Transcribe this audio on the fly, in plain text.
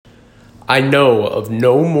I know of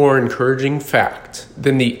no more encouraging fact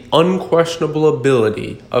than the unquestionable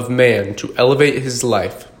ability of man to elevate his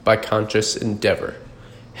life by conscious endeavor.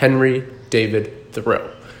 Henry David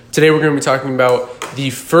Thoreau. Today we're going to be talking about the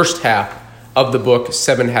first half of the book,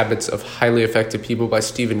 7 Habits of Highly Effective People by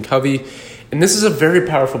Stephen Covey. And this is a very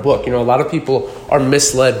powerful book. A lot of people are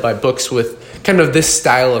misled by books with kind of this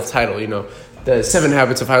style of title, the 7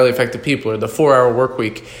 Habits of Highly Effective People or the 4-Hour Work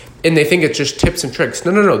Week. And they think it's just tips and tricks.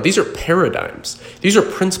 No. These are paradigms. These are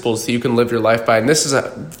principles that you can live your life by. And this is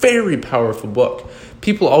a very powerful book.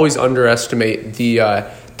 People always underestimate the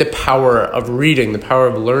power of reading, the power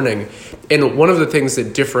of learning. And one of the things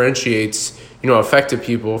that differentiates, effective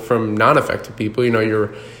people from non-effective people,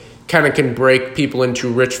 you're kind of can break people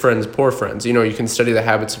into rich friends, poor friends. You can study the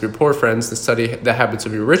habits of your poor friends and study the habits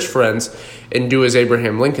of your rich friends and do as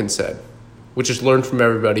Abraham Lincoln said, which is learn from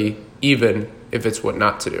everybody, even if it's what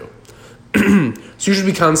not to do. So you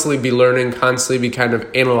should constantly be learning, constantly be kind of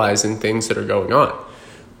analyzing things that are going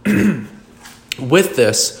on. With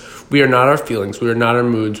this, we are not our feelings, we are not our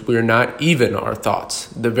moods, we are not even our thoughts.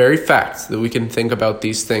 The very fact that we can think about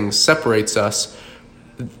these things separates us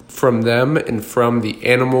from them and from the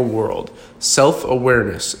animal world.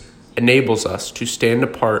 Self-awareness enables us to stand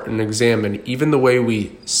apart and examine even the way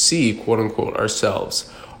we see, quote-unquote, ourselves.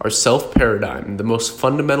 Our self-paradigm, the most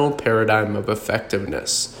fundamental paradigm of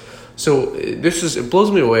effectiveness. So it blows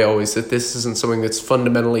me away always that this isn't something that's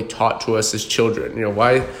fundamentally taught to us as children.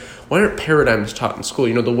 Why aren't paradigms taught in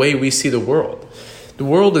school? The way we see the world. The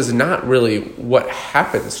world is not really what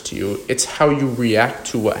happens to you. It's how you react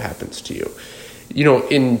to what happens to you.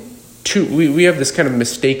 We have this kind of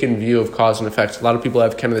mistaken view of cause and effect. A lot of people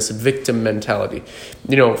have kind of this victim mentality.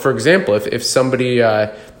 For example,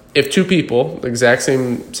 if two people, exact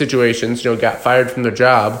same situations, got fired from their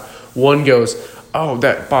job, one goes, oh,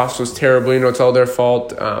 that boss was terrible, it's all their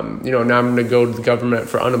fault, now I'm going to go to the government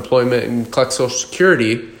for unemployment and collect Social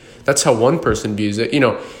Security. That's how one person views it.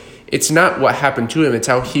 It's not what happened to him, it's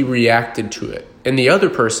how he reacted to it. And the other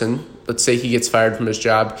person, let's say he gets fired from his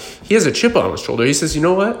job, he has a chip on his shoulder. He says, you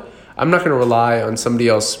know what? I'm not going to rely on somebody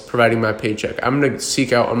else providing my paycheck. I'm going to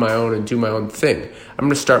seek out on my own and do my own thing. I'm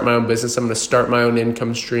going to start my own business. I'm going to start my own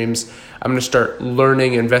income streams. I'm going to start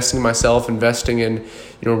learning, investing in myself, investing in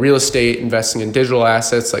real estate, investing in digital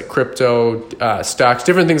assets like crypto, stocks,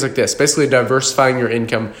 different things like this. Basically diversifying your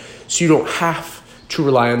income so you don't have to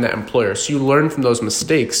rely on that employer. So you learn from those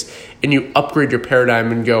mistakes and you upgrade your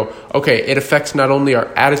paradigm and go, okay, it affects not only our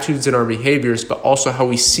attitudes and our behaviors, but also how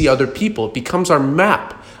we see other people. It becomes our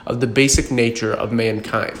map of the basic nature of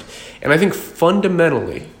mankind. And I think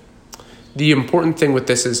fundamentally, the important thing with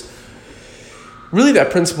this is really that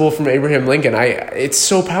principle from Abraham Lincoln. It's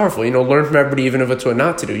so powerful, learn from everybody, even if it's what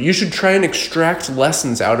not to do. You should try and extract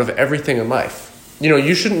lessons out of everything in life.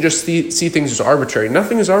 You shouldn't just see things as arbitrary.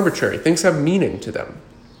 Nothing is arbitrary. Things have meaning to them.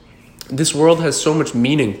 This world has so much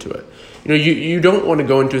meaning to it. You don't want to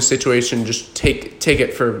go into a situation and just take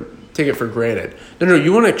it for granted. No,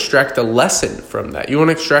 you want to extract a lesson from that. You want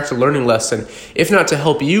to extract a learning lesson, if not to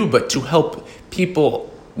help you, but to help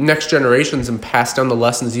people, next generations, and pass down the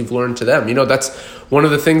lessons you've learned to them. That's one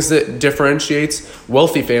of the things that differentiates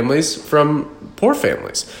wealthy families from poor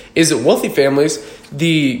families, is that wealthy families,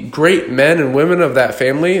 the great men and women of that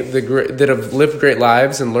family that have lived great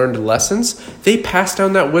lives and learned lessons, they pass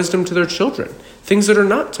down that wisdom to their children, things that are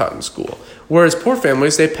not taught in school. Whereas poor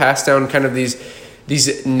families, they pass down kind of these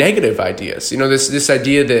negative ideas, this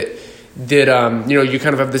idea that you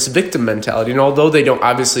kind of have this victim mentality. And although they don't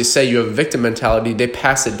obviously say you have a victim mentality, they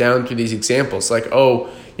pass it down through these examples like,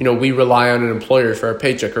 we rely on an employer for our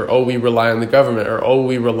paycheck, or, we rely on the government, or,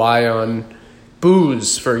 we rely on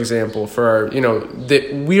booze, for example, for our,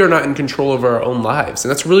 that we are not in control of our own lives. And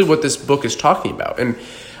that's really what this book is talking about. And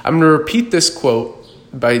I'm going to repeat this quote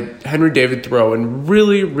by Henry David Thoreau and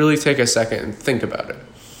really, really take a second and think about it.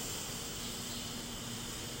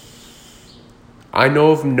 I know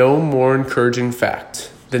of no more encouraging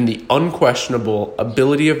fact than the unquestionable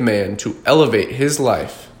ability of man to elevate his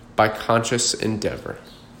life by conscious endeavor.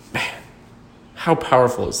 Man, how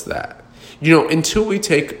powerful is that? Until we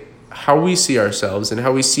take how we see ourselves and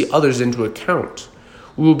how we see others into account,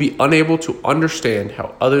 we will be unable to understand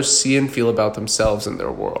how others see and feel about themselves and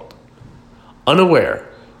their world. Unaware,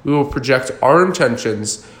 we will project our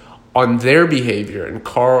intentions on their behavior and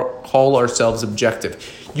call ourselves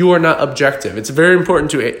objective. You are not objective. It's very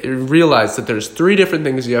important to realize that there's 3 different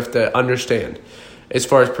things you have to understand as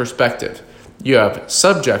far as perspective. You have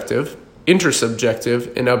subjective,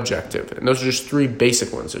 intersubjective, and objective. And those are just three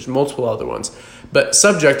basic ones. There's multiple other ones. But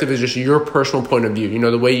subjective is just your personal point of view,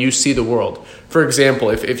 the way you see the world. For example,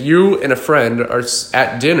 if you and a friend are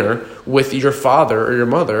at dinner with your father or your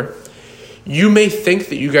mother, you may think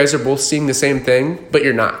that you guys are both seeing the same thing, but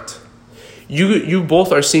you're not. You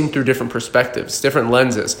both are seeing through different perspectives, different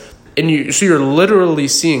lenses. And so you're literally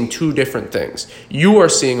seeing two different things. You are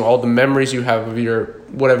seeing all the memories you have of your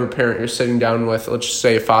whatever parent you're sitting down with, let's just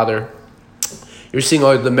say a father. You're seeing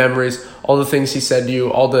all the memories, all the things he said to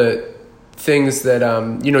you, all the things that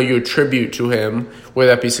you attribute to him,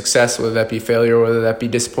 whether that be success, whether that be failure, whether that be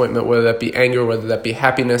disappointment, whether that be anger, whether that be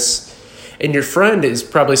happiness. And your friend is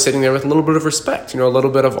probably sitting there with a little bit of respect, a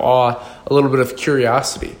little bit of awe, a little bit of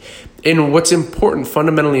curiosity. And what's important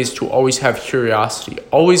fundamentally is to always have curiosity,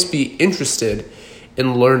 always be interested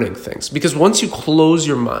in learning things. Because once you close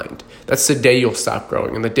your mind, that's the day you'll stop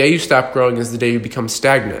growing. And the day you stop growing is the day you become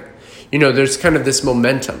stagnant. There's kind of this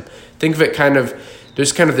momentum. Think of it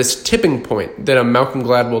there's kind of this tipping point that Malcolm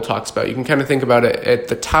Gladwell talks about. You can kind of think about it at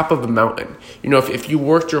the top of a mountain. If you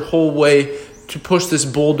worked your whole way to push this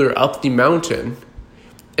boulder up the mountain,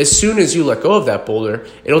 as soon as you let go of that boulder,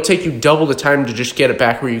 it'll take you double the time to just get it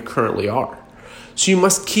back where you currently are. So you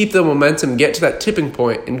must keep the momentum, get to that tipping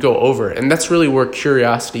point, and go over it. And that's really where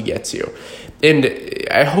curiosity gets you. And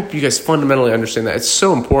I hope you guys fundamentally understand that. It's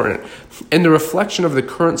so important. And the reflection of the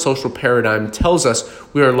current social paradigm tells us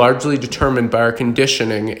we are largely determined by our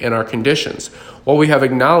conditioning and our conditions. While we have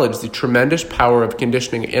acknowledged the tremendous power of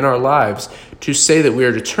conditioning in our lives, to say that we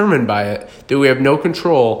are determined by it, that we have no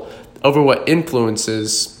control over what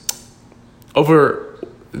influences, over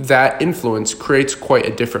that influence creates quite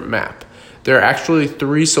a different map. There are actually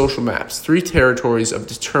three social maps, three territories of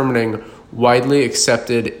determining widely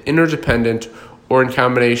accepted, interdependent, or in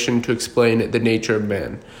combination to explain the nature of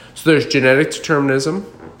man. So there's genetic determinism.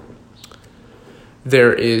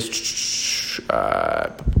 There is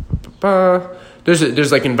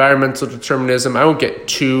there's like environmental determinism. I won't get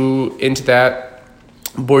too into that,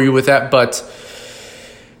 bore you with that, but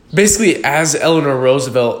basically, as Eleanor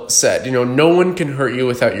Roosevelt said, no one can hurt you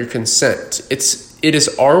without your consent. It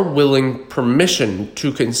is our willing permission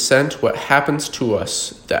to consent what happens to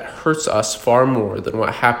us that hurts us far more than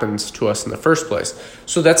what happens to us in the first place.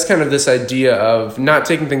 So that's kind of this idea of not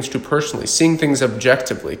taking things too personally, seeing things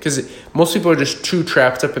objectively, because most people are just too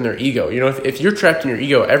trapped up in their ego. If you're trapped in your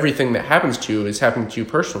ego, everything that happens to you is happening to you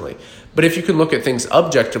personally. But if you can look at things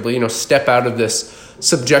objectively, step out of this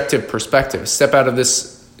subjective perspective, step out of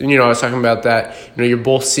this. I was talking about that, you're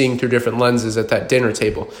both seeing through different lenses at that dinner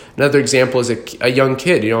table. Another example is a young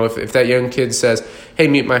kid. If that young kid says, hey,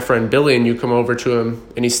 meet my friend Billy, and you come over to him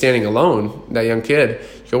and he's standing alone, that young kid,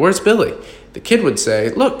 you go, where's Billy? The kid would say,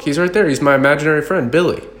 look, he's right there. He's my imaginary friend,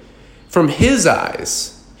 Billy. From his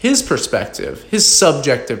eyes, his perspective, his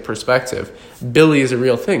subjective perspective, Billy is a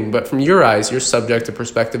real thing. But from your eyes, your subjective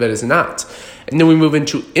perspective, it is not. And then we move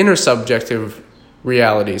into intersubjective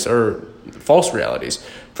realities or false realities.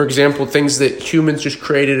 For example, things that humans just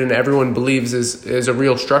created and everyone believes is a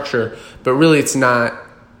real structure, but really it's not.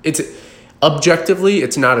 Objectively,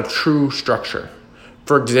 it's not a true structure.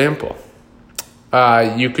 For example,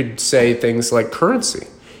 you could say things like currency.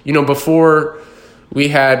 Before we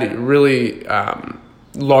had really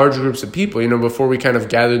large groups of people, before we kind of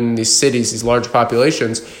gathered in these cities, these large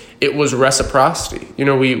populations, it was reciprocity.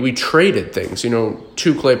 We traded things,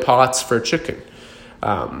 2 clay pots for chicken.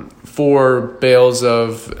 4 bales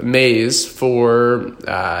of maize for,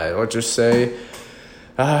 let's just say,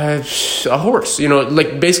 a horse.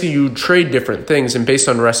 Basically you trade different things, and based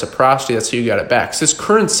on reciprocity, that's how you got it back. So this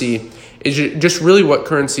currency is just really what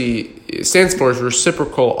currency stands for is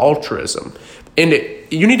reciprocal altruism. And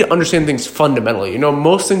you need to understand things fundamentally.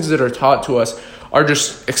 Most things that are taught to us are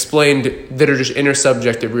just explained that are just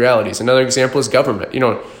intersubjective realities. Another example is government.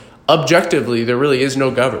 Objectively, there really is no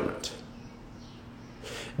government.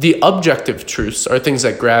 The objective truths are things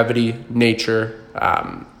like gravity, nature,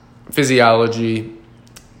 physiology,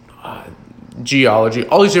 geology,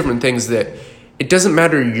 all these different things that it doesn't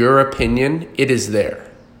matter your opinion, it is there.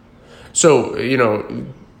 So,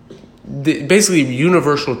 basically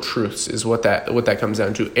universal truths is what that comes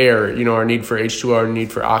down to. Air, our need for H2O, our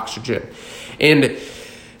need for oxygen. And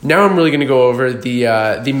now I'm really going to go over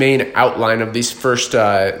the main outline of these first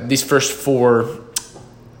 4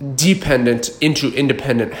 dependent into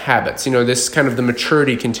independent habits. This is kind of the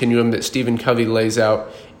maturity continuum that Stephen Covey lays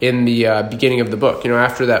out in the beginning of the book.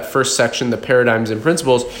 After that first section, the paradigms and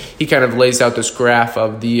principles, he kind of lays out this graph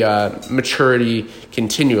of the maturity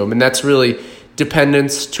continuum. And that's really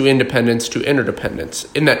dependence to independence to interdependence.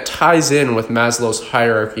 And that ties in with Maslow's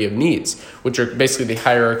hierarchy of needs, which are basically the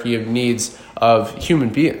hierarchy of needs of human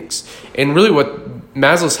beings. And really what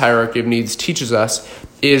Maslow's hierarchy of needs teaches us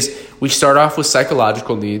is we start off with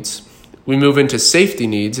psychological needs, we move into safety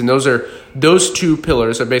needs, and those two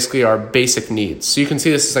pillars are basically our basic needs. So you can see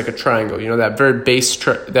this is like a triangle. That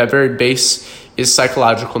very base is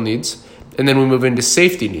psychological needs, and then we move into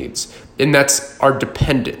safety needs, and that's our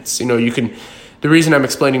dependence. The reason I'm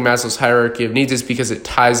explaining Maslow's hierarchy of needs is because it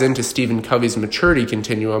ties into Stephen Covey's maturity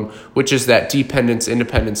continuum, which is that dependence,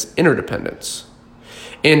 independence, interdependence.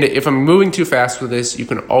 And if I'm moving too fast with this, you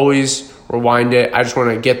can always rewind it. I just want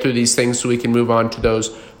to get through these things so we can move on to those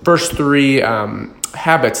first three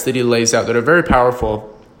habits that he lays out that are very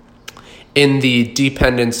powerful in the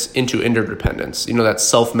dependence into interdependence, that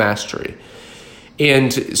self-mastery.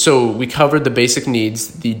 And so we covered the basic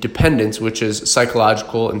needs, the dependence, which is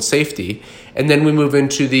psychological and safety, and then we move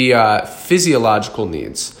into the physiological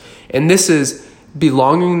needs. And this is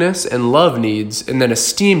belongingness and love needs, and then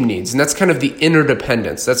esteem needs. And that's kind of the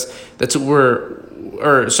interdependence. That's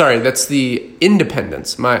the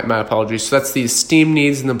independence. My apologies. So that's the esteem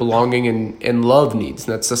needs and the belonging and love needs.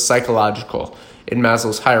 And that's the psychological in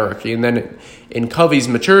Maslow's hierarchy. And then in Covey's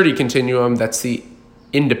maturity continuum, that's the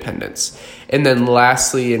independence. And then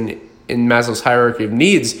lastly, in Maslow's hierarchy of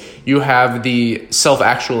needs, you have the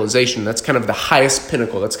self-actualization. That's kind of the highest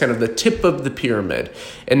pinnacle. That's kind of the tip of the pyramid.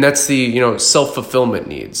 And that's the, self-fulfillment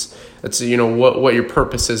needs. That's, what your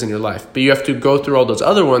purpose is in your life. But you have to go through all those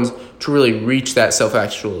other ones to really reach that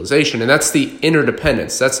self-actualization. And that's the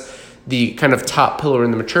interdependence. That's the kind of top pillar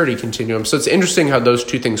in the maturity continuum. So it's interesting how those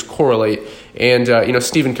two things correlate. And,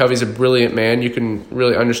 Stephen Covey's a brilliant man. You can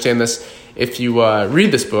really understand this if you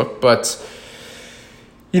read this book. But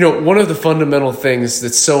one of the fundamental things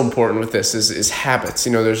that's so important with this is habits.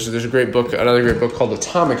 There's another great book called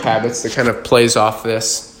Atomic Habits that kind of plays off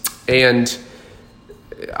this. And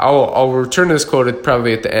I'll return to this quote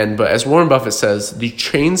probably at the end, but as Warren Buffett says, the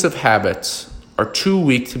chains of habits are too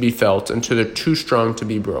weak to be felt until they're too strong to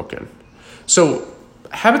be broken. So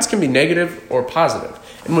habits can be negative or positive.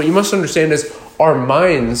 And what you must understand is our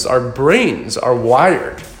minds, our brains are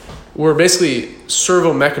wired. We're basically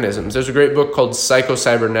servo mechanisms. There's a great book called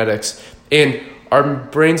Psycho-Cybernetics, and our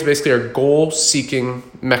brains basically are goal-seeking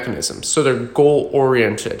mechanisms. So they're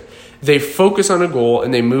goal-oriented. They focus on a goal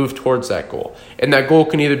and they move towards that goal. And that goal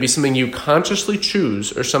can either be something you consciously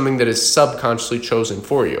choose or something that is subconsciously chosen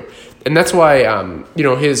for you. And that's why,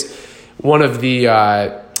 one of the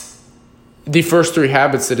first three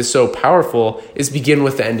habits that is so powerful is begin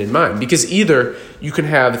with the end in mind. Because either you can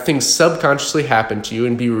have things subconsciously happen to you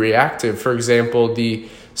and be reactive. For example,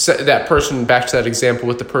 that person, back to that example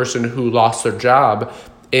with the person who lost their job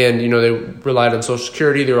and, they relied on Social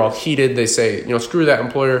Security. They're all heated. They say, screw that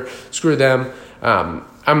employer, screw them. I'm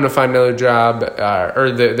going to find another job.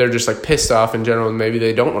 Or they're just like pissed off in general and maybe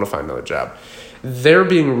they don't want to find another job. They're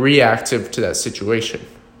being reactive to that situation.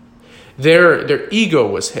 Their ego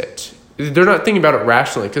was hit. They're not thinking about it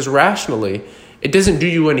rationally, because rationally, it doesn't do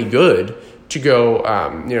you any good to go,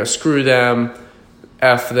 screw them,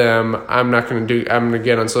 F them. I'm going to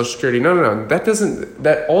get on Social Security. No.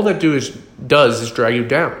 All that does is drag you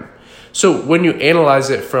down. So when you analyze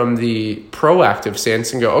it from the proactive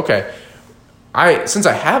stance and go, okay, since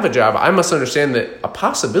I have a job, I must understand that a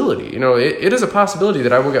possibility, it is a possibility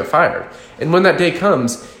that I will get fired. And when that day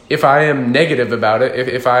comes, if I am negative about it,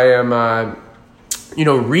 if I am,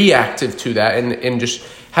 reactive to that and just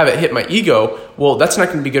have it hit my ego, well, that's not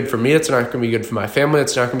going to be good for me. That's not going to be good for my family.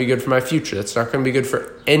 That's not going to be good for my future. That's not going to be good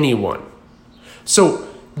for anyone. So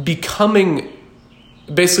becoming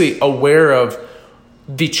basically aware of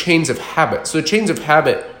the chains of habit. So the chains of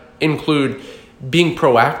habit include being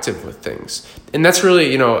proactive with things. And that's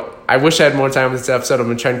really, I wish I had more time with this episode. I'm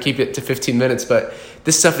going to try and keep it to 15 minutes, but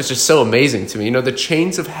this stuff is just so amazing to me. The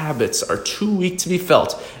chains of habits are too weak to be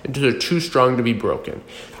felt until they're too strong to be broken.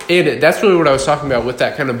 And that's really what I was talking about with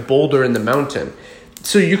that kind of boulder in the mountain.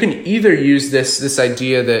 So you can either use this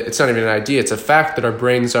idea that it's not even an idea, it's a fact that our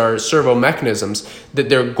brains are servo mechanisms, that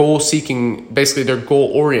they're goal-seeking, basically they're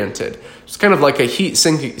goal-oriented. It's kind of like a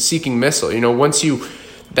heat-seeking missile.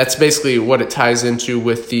 That's basically what it ties into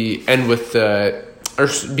with begin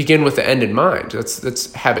with the end in mind.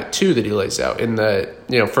 That's habit 2 that he lays out in the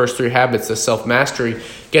first 3 habits, the self-mastery,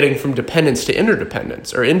 getting from dependence to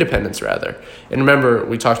interdependence, or independence rather. And remember,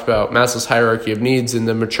 we talked about Maslow's hierarchy of needs and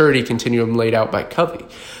the maturity continuum laid out by Covey.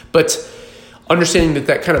 But understanding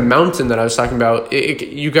that kind of mountain that I was talking about,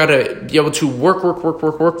 you got to be able to work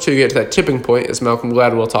till you get to that tipping point, as Malcolm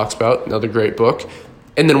Gladwell talks about, another great book.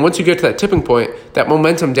 And then once you get to that tipping point, that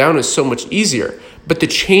momentum down is so much easier. But the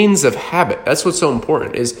chains of habit, that's what's so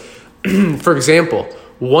important is, for example,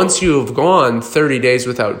 once you have gone 30 days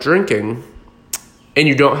without drinking and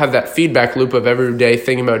you don't have that feedback loop of every day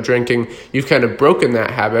thinking about drinking, you've kind of broken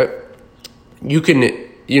that habit. You can,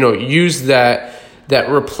 use that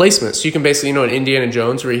replacement. So you can basically, in Indiana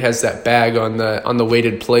Jones where he has that bag on the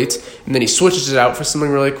weighted plates and then he switches it out for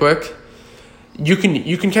something really quick. You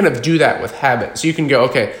can kind of do that with habit. So you can go,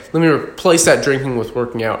 okay, let me replace that drinking with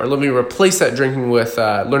working out, or let me replace that drinking with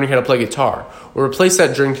learning how to play guitar, or replace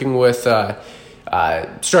that drinking with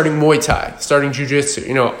starting Muay Thai, starting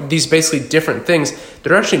jiu-jitsu. These basically different things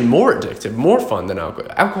that are actually more addictive, more fun than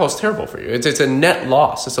alcohol. Alcohol is terrible for you. It's a net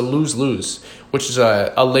loss. It's a lose-lose, which is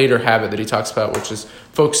a later habit that he talks about, which is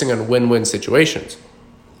focusing on win-win situations.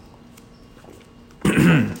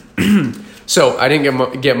 So I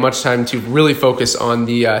didn't get much time to really focus on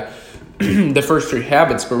the the first three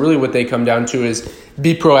habits, but really what they come down to is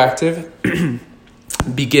be proactive,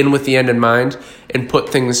 begin with the end in mind, and put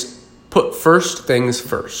first things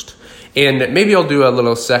first. And maybe I'll do a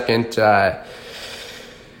little second.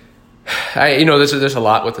 There's a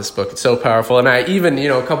lot with this book. It's so powerful. And I even,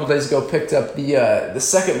 a couple days ago picked up the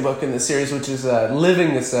second book in the series, which is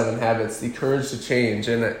Living the 7 Habits, The Courage to Change.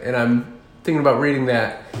 And I'm thinking about reading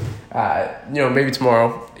that, maybe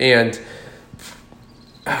tomorrow. And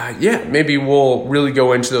maybe we'll really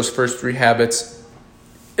go into those first 3 habits.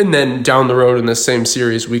 And then down the road in this same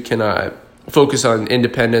series, we can focus on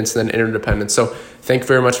independence and then interdependence. So thank you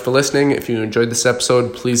very much for listening. If you enjoyed this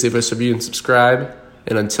episode, please leave us a review and subscribe.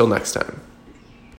 And until next time.